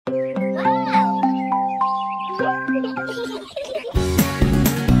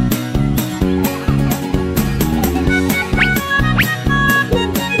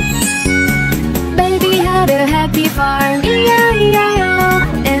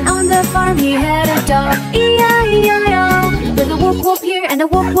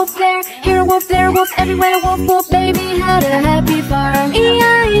and a whoop whoop there. Here a whoop, there a whoop, everywhere whoop whoop. Baby had a happy farm,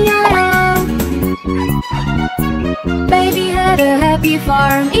 E-I-E-I-O. Baby had a happy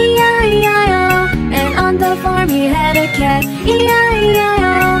farm, E-I-E-I-O. And on the farm he had a cat,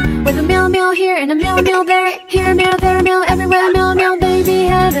 E-I-E-I-O. With a meow meow here and a meow meow there. Here a meow, there a meow, everywhere meow meow. Baby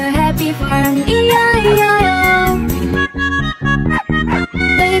had a happy farm, E-I-E-I-O.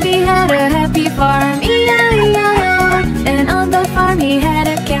 Baby had a happy farm, E-I-E-I-O. And on the farm he had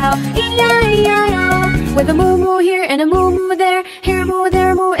a cow, E-I-E-I-O. With a moo moo here and a moo moo there. Here a moo,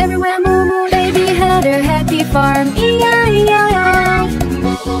 there a moo, everywhere moo moo. Baby had a happy farm, E-I-E-I-O.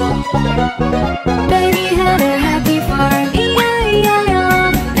 Baby had a happy farm,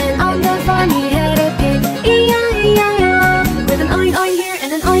 E-I-E-I-O. And on the farm he had a pig, E-I-E-I-O. With an oink oink here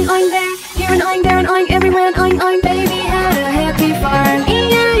and an oink oink there. Here an oink, there an oink, everywhere an oink oink. Baby had a happy farm,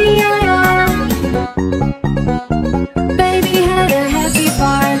 E-I-E-I-O. Baby had a happy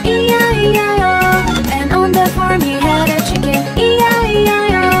farm, E-I-E-I-O. And on the farm he had a chicken,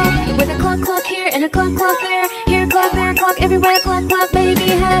 E-I-E-I-O. With a cluck cluck here and a cluck cluck there. Here cluck, there cluck, everywhere cluck cluck. Baby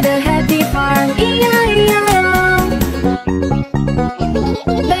had a happy farm, E-I-E-I-O.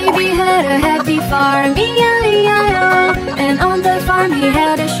 Baby had a happy farm, E-I-E-I-O. And on the farm he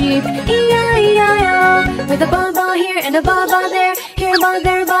had a sheep, E-I-E-I-O. With a ba ba here and a ba ba there. Here ba,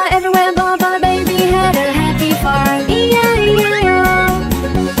 there ba, everywhere ba ba. Baby had a happy farm, E-I-E-I-O.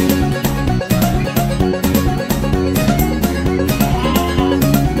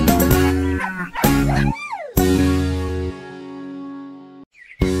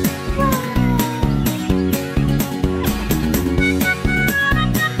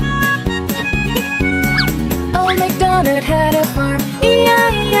 MacDonald had a farm,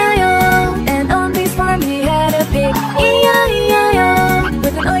 E-I-E-I-O. And on this farm he had a pig, E-I-E-I-O.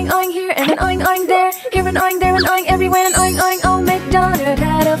 With an oink oink here and an oink oink there. Here an oink, there an oink, everywhere an oink oink. Oh, MacDonald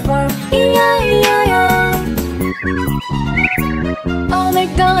had a farm, E-I-E-I-O. Oh,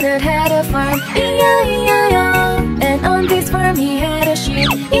 MacDonald had a farm, E-I-E-I-O. And on this farm he had a sheep,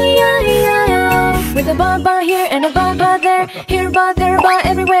 E-I-E-I-O. With a ba ba here and a ba ba there. Here ba, there ba,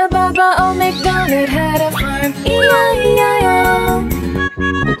 everywhere ba ba. Oh, MacDonald had a farm, E-I-E-I-O.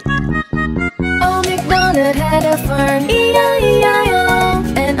 Oh, MacDonald had a farm, E-I-E-I-O.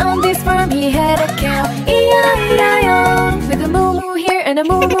 And on this farm he had a cow, E-I-E-I-O. With a moo moo here and a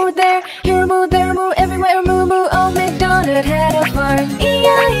moo moo there. Here a moo, there a moo, everywhere moo moo. Oh, MacDonald had a farm,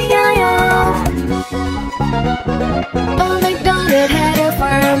 E-I-E-I-O. Oh, MacDonald had a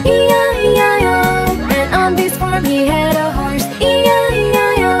farm, E-I-E-I-O. And on this farm he had a horse,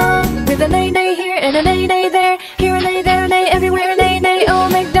 E-I-E-I-O. With a neigh neigh here and a neigh neigh there. Here a neigh, there a neigh, everywhere a neigh neigh. Oh,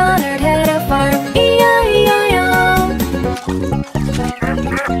 MacDonald had a farm, E-I-E-I-O.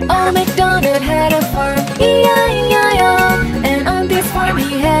 Oh, MacDonald had a farm, E-I-E-I-O. And on this farm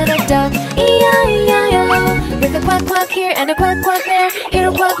he had a duck, E-I-E-I-O. With a quack quack here and a quack quack there. Here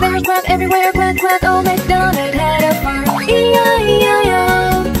a quack, there a quack, everywhere quack quack. Oh, MacDonald had a farm, E-I-E-I-O.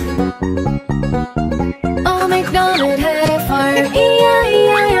 Oh, MacDonald had a farm,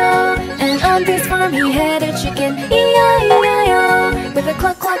 E-I-E-I-O. And on this farm he had a chicken, E-I-E-I-O. With a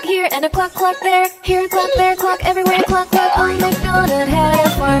cluck cluck here and a cluck cluck there. Here a cluck, there a cluck, everywhere cluck cluck. Oh, MacDonald had a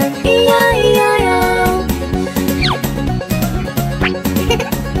farm, E-I-E-I-O.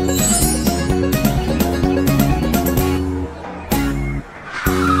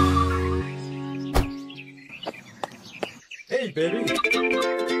 Hey, baby.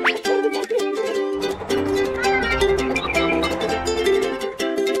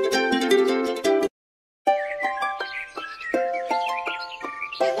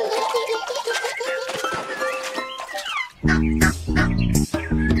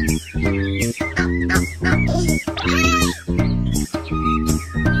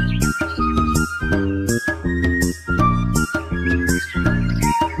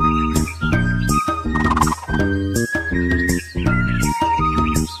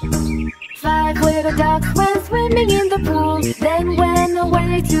 Five little ducks went swimming in the pool, then went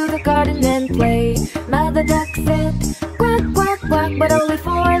away to the garden and played. Mother duck said, quack, quack, quack, but only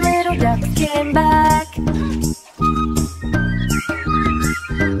four little ducks came back.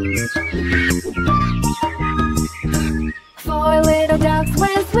 Four little ducks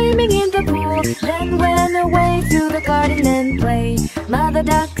went swimming in the pool, then went away to the garden and played. Mother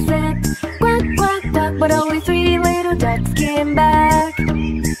duck said, quack, quack, quack, but only three little ducks came back.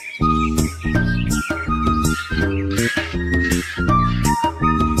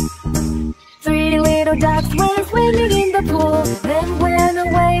 Three little ducks went swimming in the pool, then went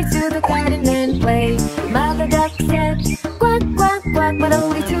away to the garden and played. Mother duck said, quack, quack, quack, but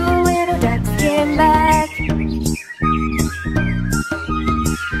only two little ducks came back.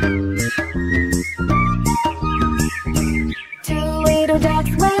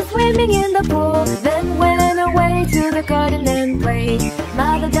 the garden and play.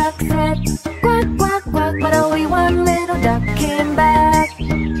 Mother duck said, quack, quack, quack, but only one little duck came back.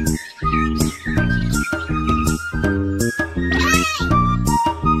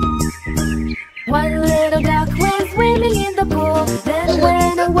 One little duck went swimming in the pool, then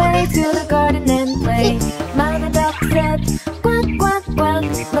went away to the garden and play. Mother duck said, quack, quack, quack,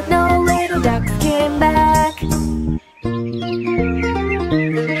 but no little ducks came back.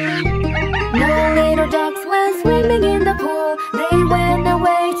 No little ducks went swimming in the pool, they went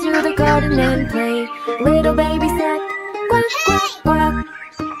away to the garden and play. Little baby said, quack, quack, quack,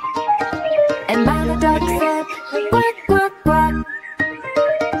 and Mother duck said, quack, quack, quack.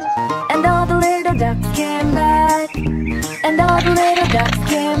 And all the little ducks came back, and all the little ducks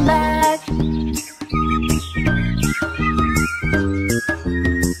came back.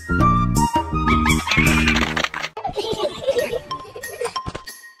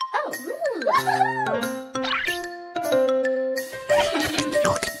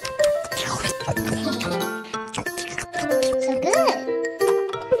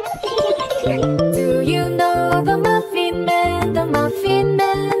 Do you know the Muffin Man, the Muffin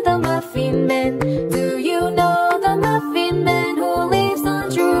Man, the Muffin Man? Do you know the Muffin Man who lives on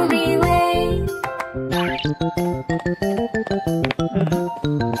Drury Lane?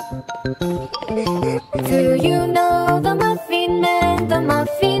 Do you know the Muffin Man, the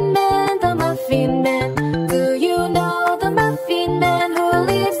Muffin Man, the Muffin Man? Do you know the Muffin Man who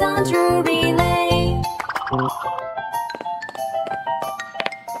lives on Drury Lane?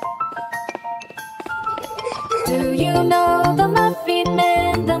 Do you know the Muffin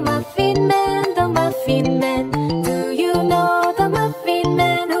Man, the Muffin Man, the Muffin Man? Do you know the Muffin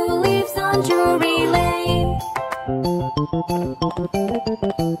Man who lives on Drury Lane?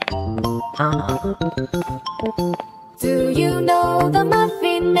 Do you know the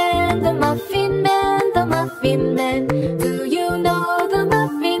Muffin Man, the Muffin Man, the Muffin Man? Do you know the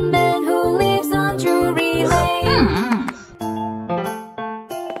Muffin Man who lives on Drury Lane?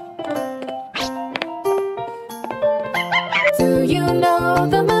 Do you know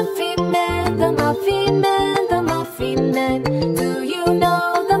the Muffin Man, the Muffin Man, the Muffin Man? Do you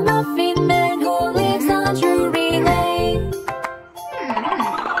know the Muffin Man who lives on Drury Lane?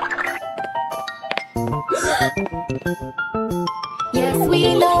 Yes,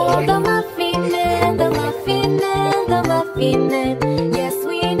 we know the Muffin Man, the Muffin Man, the Muffin Man. Yes,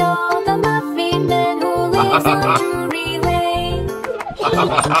 we know the Muffin Man who lives on Drury Lane.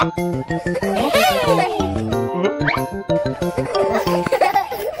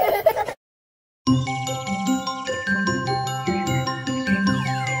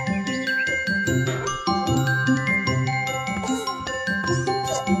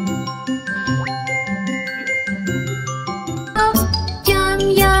 Yum,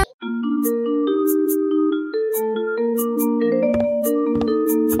 yum.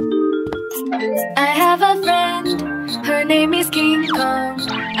 I have a friend, her name is King Kong.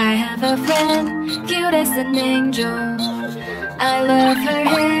 I have a friend, cute as an angel. I love her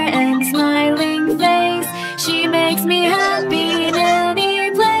hair and smiling face. She makes me happy in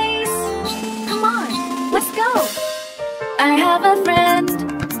any place. Come on, let's go. I have a friend,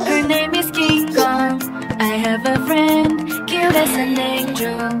 her name is King Kong. I have a friend, cute as an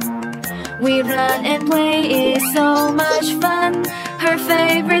angel. We run and play, it's so much fun. Her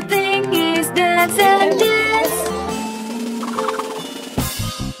favorite thing is dance and dance.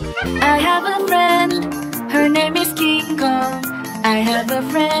 I have a friend, her name is King Kong. I have a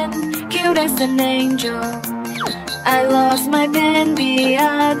friend, cute as an angel. I lost my pen the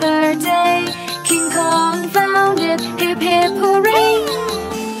other day. King Kong found it, hip hip hooray.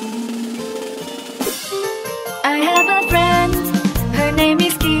 I have a friend, her name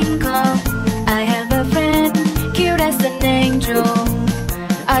is King Kong. I have a friend, cute as an angel.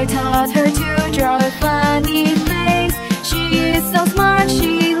 I taught her to draw a funny face. She is so smart,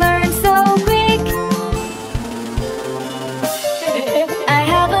 she learns so quick. I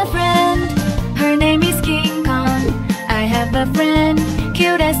have a friend, her name is King Kong. I have a friend,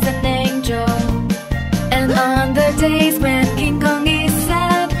 cute as an angel. And on the days when King Kong is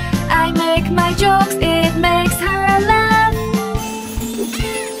sad, I make my jokes, it makes her laugh.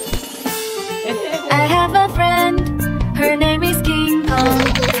 I have a friend, her name is King Kong.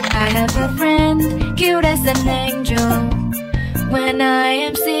 I have a friend, cute as an angel. When I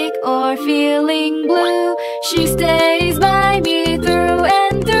am sick or feeling blue, she stays by me through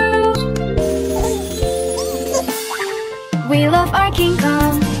and through. We love our King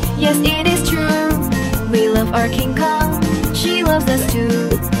Kong, yes it is true. We love our King Kong, she loves us too.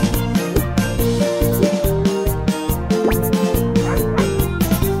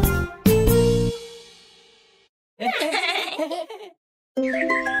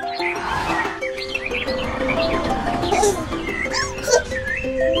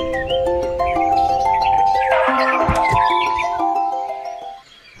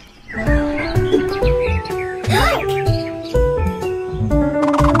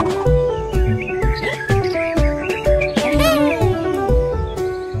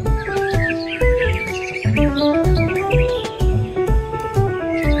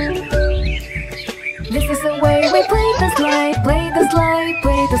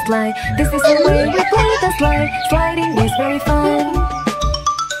 slide. This is the way we play the slide. Sliding is very fun.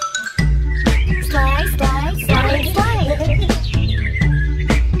 Slide, slide, slide, slide.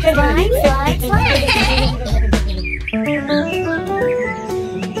 Slide, slide, slide.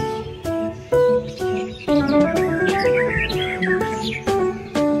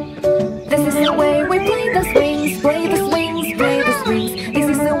 This is the way we play the swings. Play the swings, play the swings. This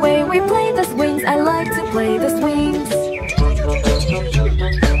is the way we play the swings. I like to play the swings.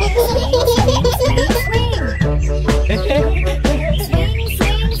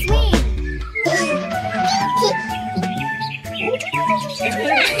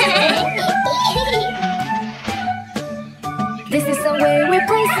 This is the way we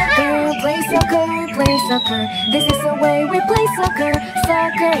play soccer, play soccer, play soccer. This is the way we play soccer.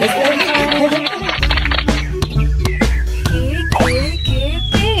 Soccer is very fun. Kick, kick, kick,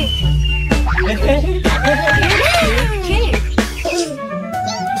 kick. Kick, kick.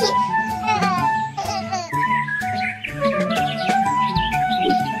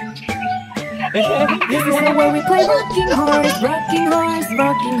 This is the way we play rocking horse, rocking horse,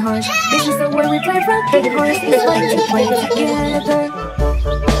 rocking horse. This is the way we play rocking horse. It's fun to play together.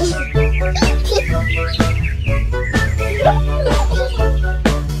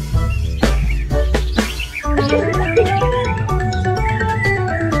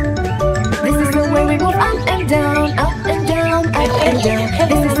 This is the way we move up and down, up and down, up and down.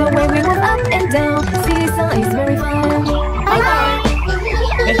 This is the way we move up and down. Seesaw is very fun. Bye-bye.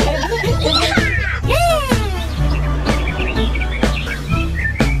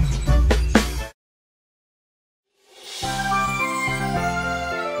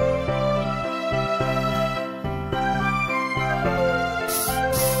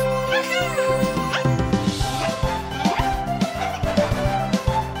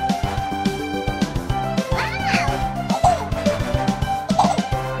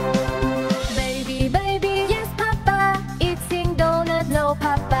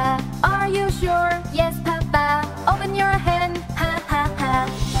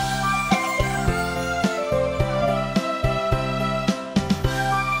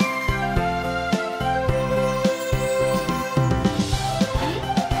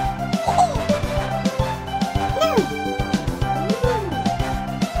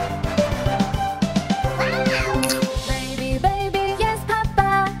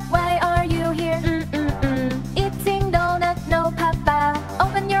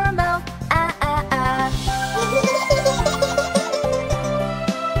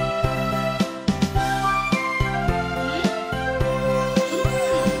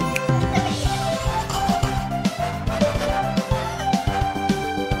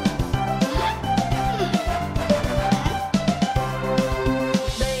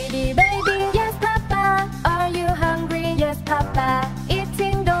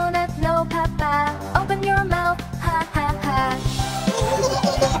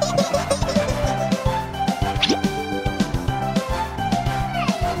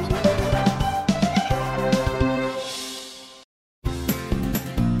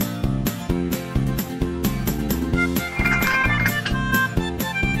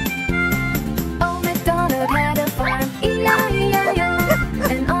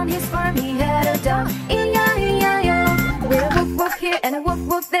 And a woof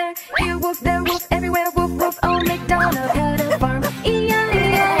woof there, here woof there, woof everywhere, woof woof. Old MacDonald had a farm,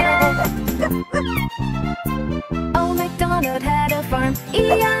 E-I-E-I-O. Old MacDonald had a farm,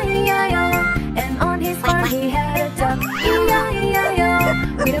 E-I-E-I-O. And on his farm he had a duck,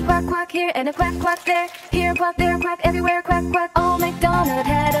 E-I-E-I-O. With a quack quack here and a quack quack there, here quack there, quack everywhere, quack quack. Old MacDonald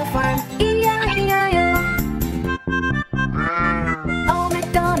had a farm, E-I-E-I-O. Old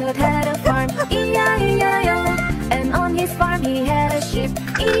MacDonald had a farm, E-I-E-I-O. And on his farm he had a sheep,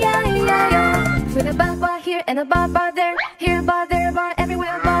 E-I-E-I-O. With a ba-ba here and a ba-ba there, here bar, there bar,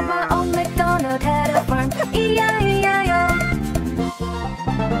 everywhere ba-ba. Old MacDonald had a farm, E-I-E-I-O.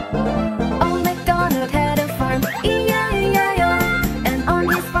 Old MacDonald had a farm, E-I-E-I-O. And on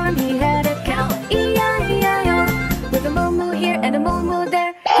his farm he had a cow, E-I-E-I-O. With a moo-moo here and a moo-moo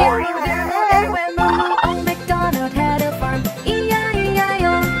there, here moo, there moo, everywhere moo-moo. Old MacDonald had a farm,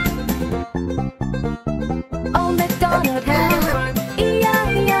 E-I-E-I-O. Old MacDonald had a farm, E-I-E-I-O.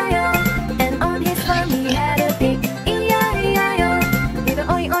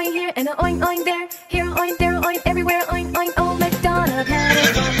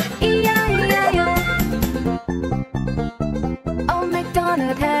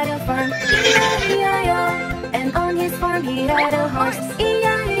 had a farm, E-I-E-I-O. And on his farm he had a horse,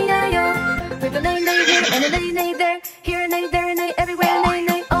 E-I-E-I-O. With a neigh-neigh here and a neigh-neigh there, here a neigh, there a neigh, everywhere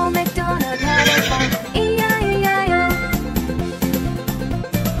neigh-neigh. Old MacDonald had a farm, E-I-E-I-O.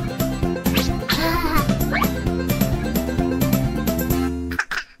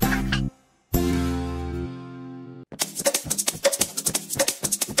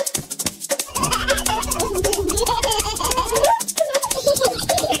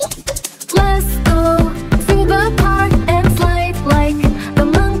 Let's go to the park and slide like the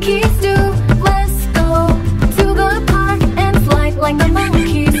monkeys do. Let's go to the park and slide like the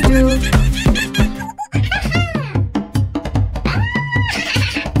monkeys do.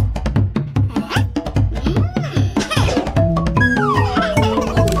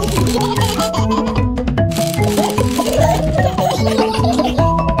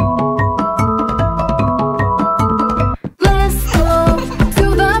 Let's go to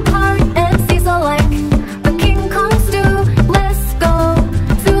the park and seesaw like the King Kongs do. Let's go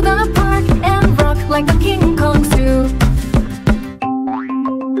to the park and rock like the King Kongs do.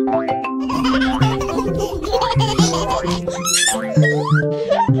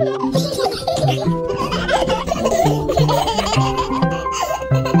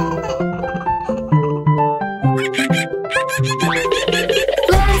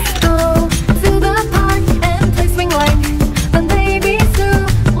 Let's go to the park and play swing like the babies do.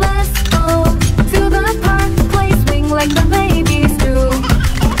 Let's go to the park, play swing like the babies do.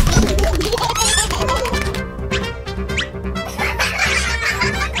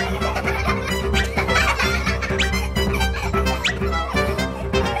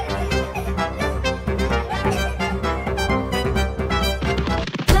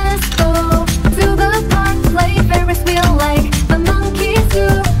 Let's go to the park, play Ferris wheel like the monkeys do.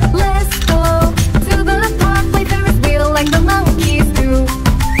 Let's go to the park, play Ferris wheel like the monkeys do.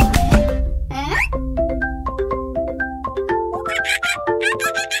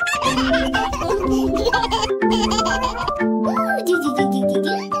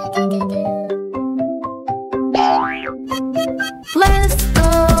 Let's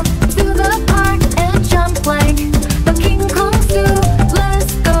go to the park and jump like the King Kongs do.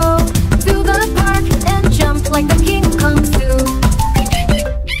 Let's go to the park and jump like the King Kongs do.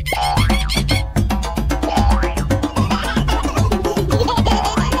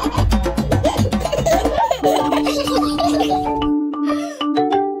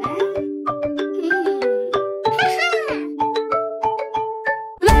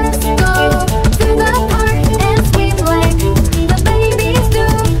 Let's go to the park and scream like the babies do.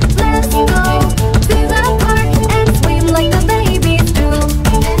 Let's go to the park and scream like the babies do.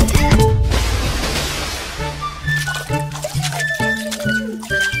 Let's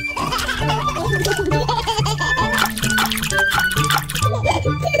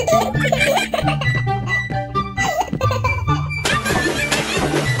go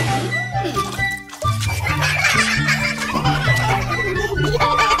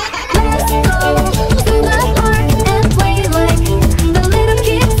to the park and play like the little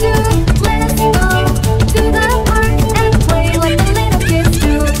kids do. Let's go to the park and play like the little kids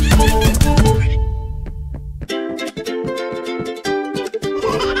do.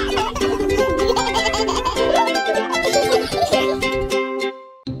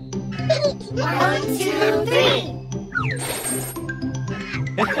 One, two, three.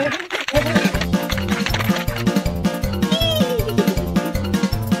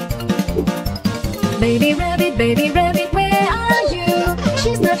 Baby rabbit, where are you?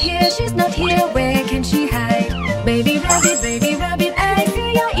 She's not here, where can she hide? Baby rabbit, I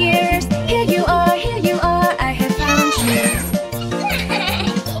see your ears. Here you are, I have found you.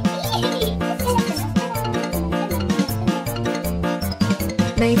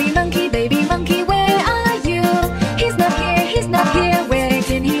 Baby monkey, where are you? He's not here, where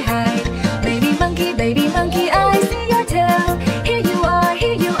can he hide? Baby monkey, I see your tail. Here you are,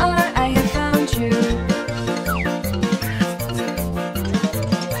 I have found you.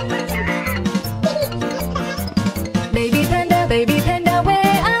 Baby panda,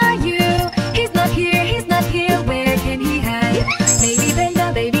 where are you? He's not here, where can he hide? Baby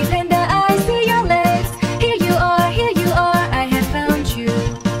panda, I see your legs. Here you are, I have found you.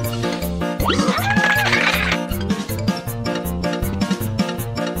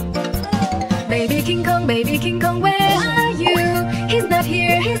 Baby King Kong, where are you? He's not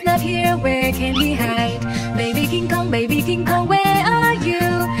here, where can he hide? Baby King Kong, where are you?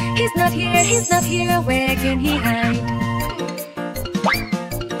 He's not here, where can he hide?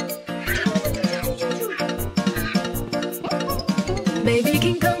 Baby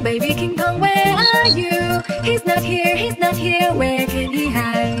King Kong, where are you? He's not here, where can he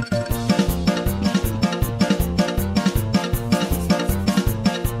hide?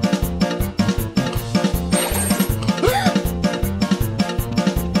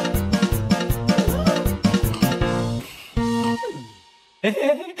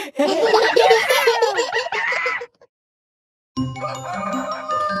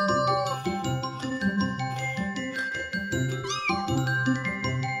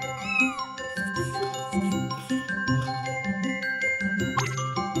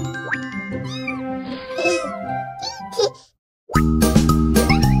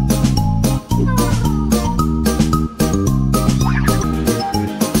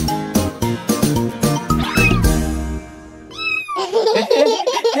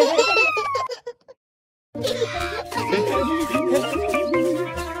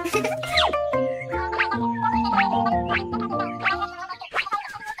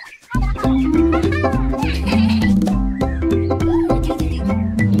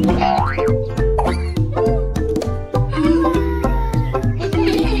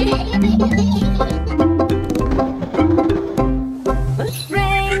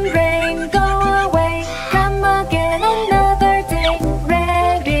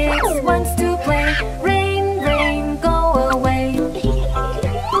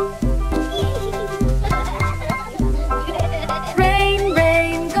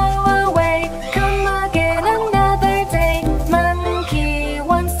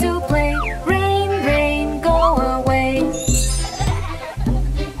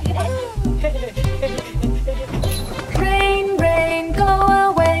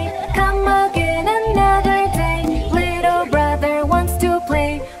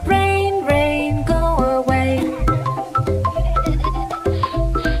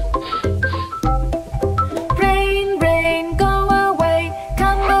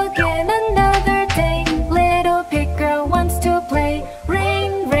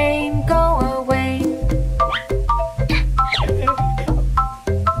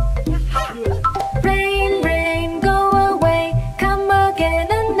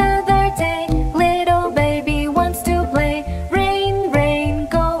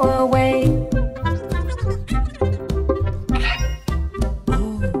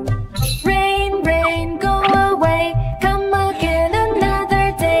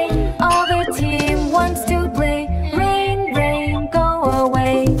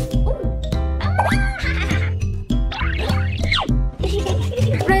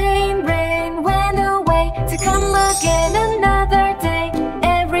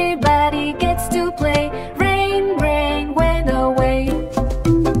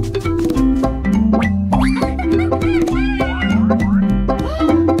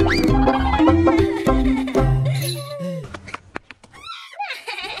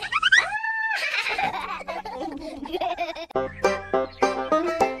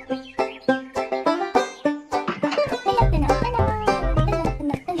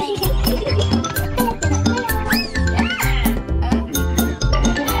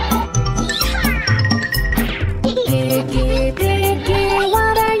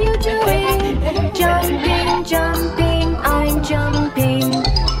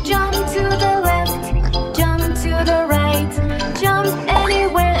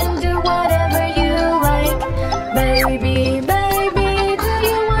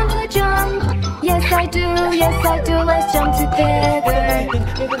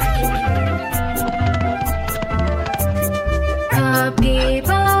 Puppy,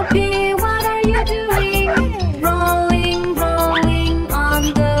 puppy, what are you doing? Rolling, rolling on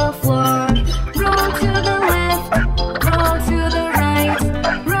the floor. Roll to the left, roll to the right.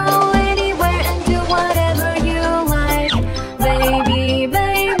 Roll anywhere and do whatever you like. Baby,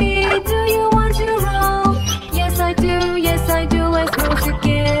 baby, do you want to roll? Yes I do, let's roll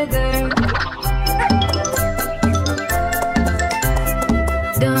together.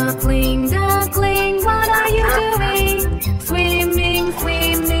 Duckling, duckling, what are you doing? Swimming,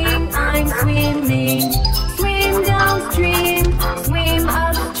 swimming, I'm swimming. Swim downstream, swim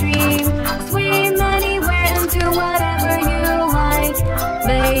upstream. Swim anywhere and do whatever you like.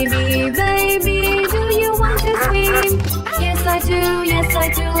 Baby, baby, do you want to swim? Yes I do,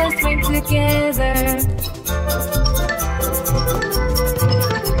 let's swim together.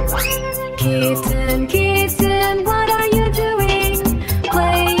 Kitten, kitten, what are you doing?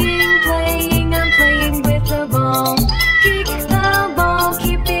 Playing, playing, I'm playing with the ball. Kick the ball,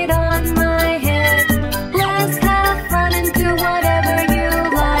 keep it on my head. Let's have fun and do whatever you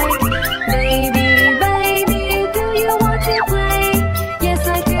like. Baby, baby, do you want to play? Yes I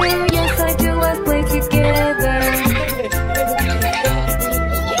do, let's play together.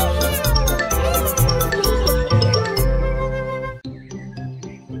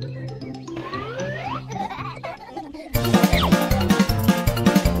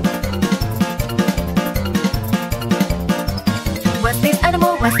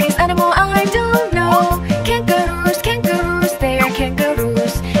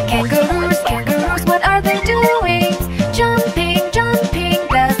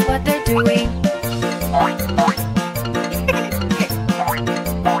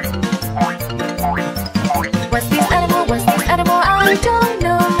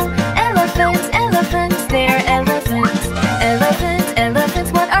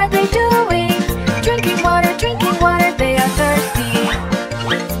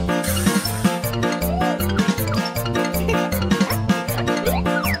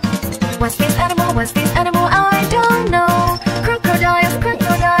 What's this animal? I don't know. Crocodiles,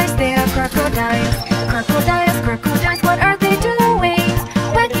 crocodiles, they are crocodiles. Crocodiles, crocodiles, what are they doing?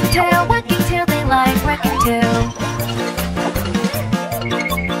 Wagging tail, they like wagging tail.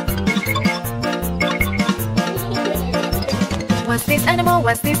 What's this animal?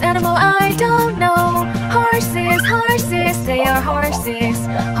 What's this animal? I don't know. Horses, horses, they are horses.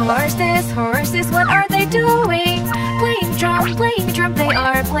 Horses, horses, what are they doing? Playing drum, they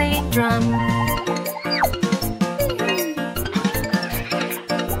are playing drum.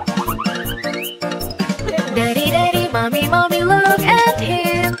 Daddy, daddy, mommy, mommy, look at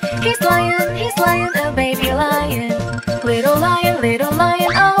him. He's lion, a baby lion. Little lion,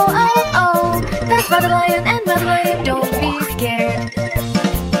 oh, oh, oh. That's Mother Lion, and Mother Lion don't